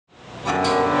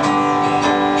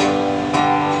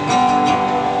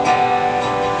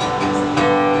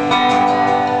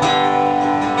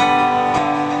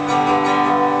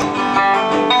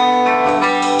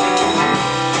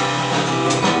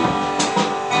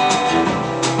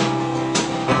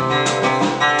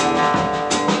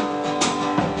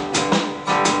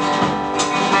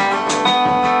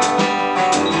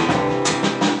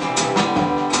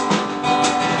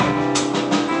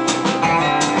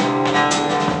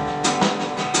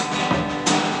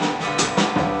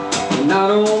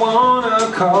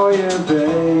call you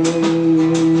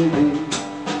baby,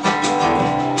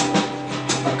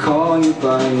 I call you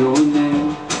by your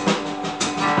name.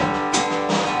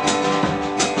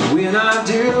 When I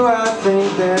do, I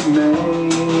think that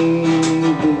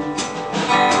maybe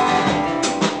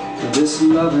this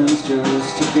loving's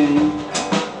just a game.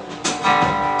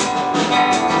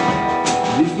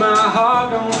 If my heart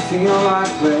don't feel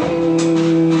like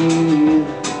playing,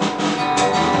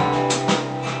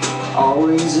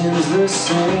 always ends the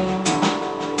same.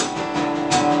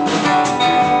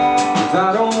 If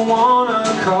I don't wanna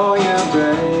call you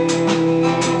baby,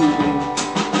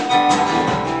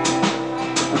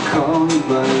 I call you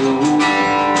by your name.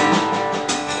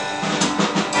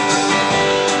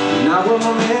 And I will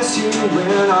miss you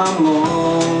when I'm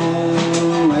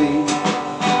lonely,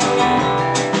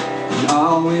 and I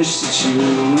wish that you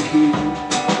were here,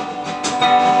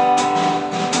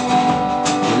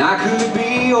 and I could be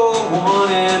your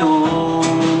one and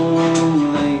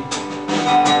only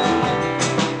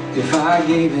if I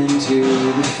gave into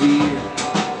the fear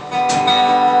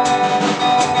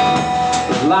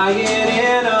of lying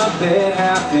in a bed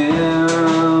half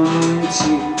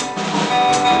empty,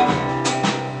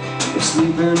 of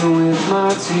sleeping with my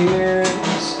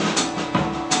tears.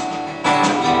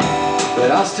 But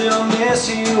I still miss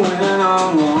you when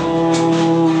I'm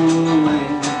lonely,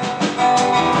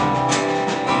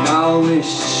 and I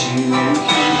wish that you were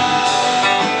here.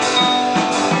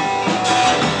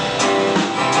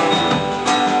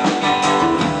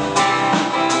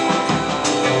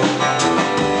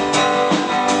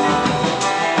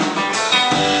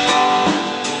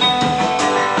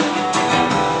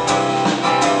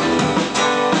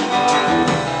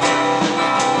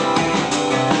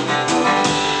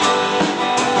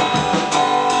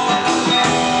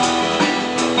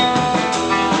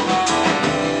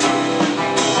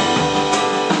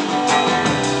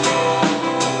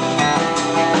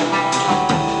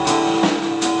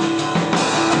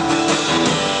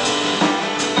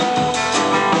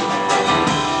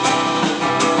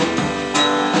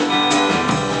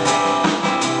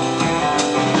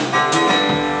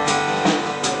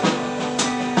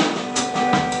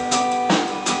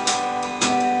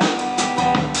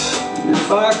 If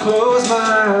I close my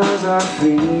eyes, I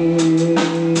feel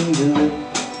it.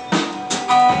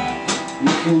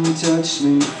 You can touch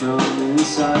me from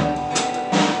inside.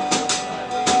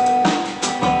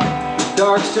 The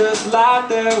dark's just light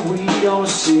that we don't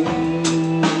see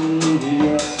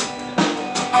yet.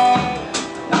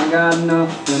 I got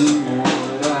nothing more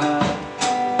to hide.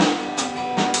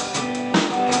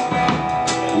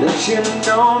 Let you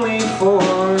know me for a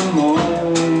moment.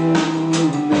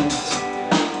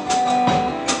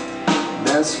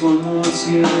 That's one more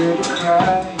tear to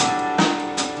cry.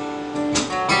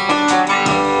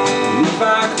 And if I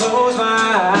close my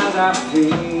eyes, I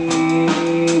feel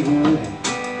it.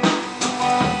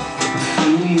 I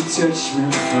feel you touch me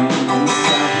from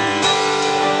inside.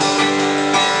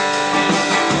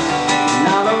 And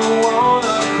I don't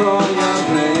wanna call you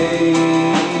baby,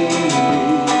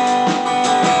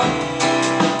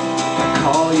 I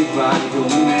call you by your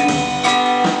name.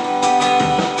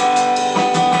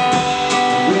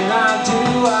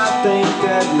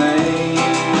 That maybe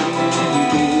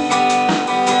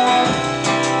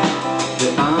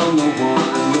that I'm the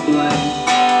one to blame.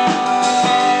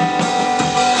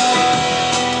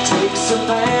 Takes a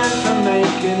man for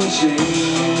making changes,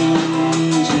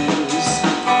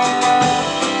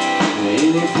 and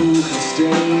any fool can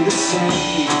stay the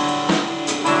same.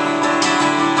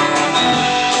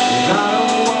 If I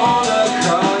don't wanna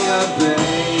call you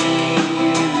baby,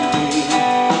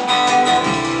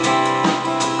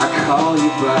 I call you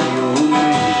by your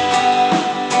name.